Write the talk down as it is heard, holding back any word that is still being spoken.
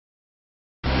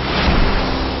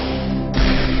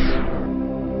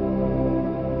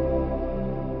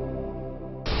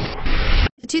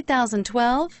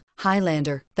2012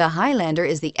 Highlander. The Highlander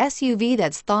is the SUV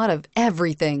that's thought of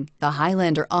everything. The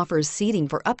Highlander offers seating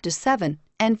for up to 7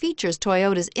 and features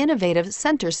Toyota's innovative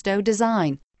center stow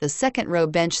design. The second row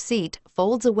bench seat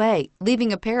folds away,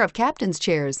 leaving a pair of captain's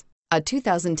chairs. A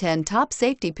 2010 top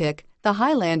safety pick, the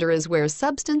Highlander is where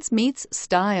substance meets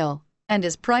style and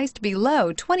is priced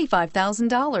below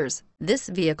 $25,000. This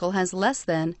vehicle has less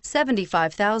than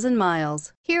 75,000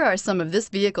 miles. Here are some of this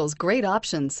vehicle's great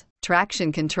options: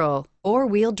 traction control,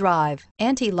 four-wheel drive,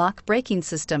 anti-lock braking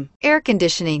system, air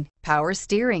conditioning, power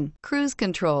steering, cruise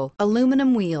control,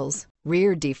 aluminum wheels,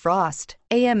 rear defrost,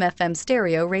 AM/FM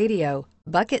stereo radio,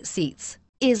 bucket seats.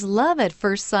 Is love at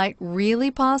first sight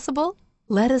really possible?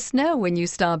 Let us know when you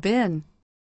stop in.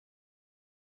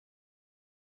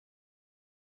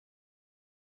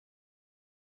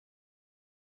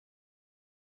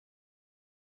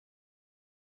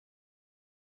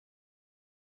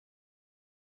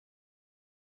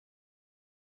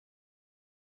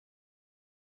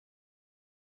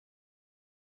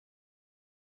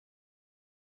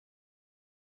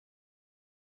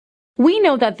 We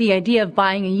know that the idea of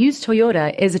buying a used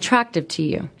Toyota is attractive to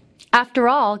you. After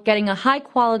all, getting a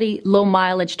high-quality,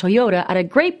 low-mileage Toyota at a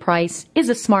great price is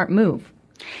a smart move.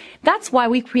 That's why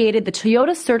we created the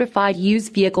Toyota Certified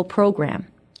Used Vehicle Program.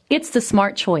 It's the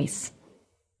smart choice.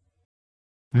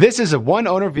 This is a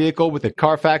one-owner vehicle with a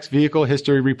Carfax Vehicle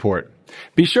History Report.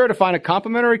 Be sure to find a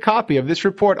complimentary copy of this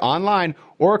report online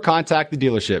or contact the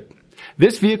dealership.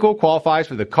 This vehicle qualifies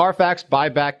for the Carfax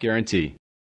Buyback Guarantee.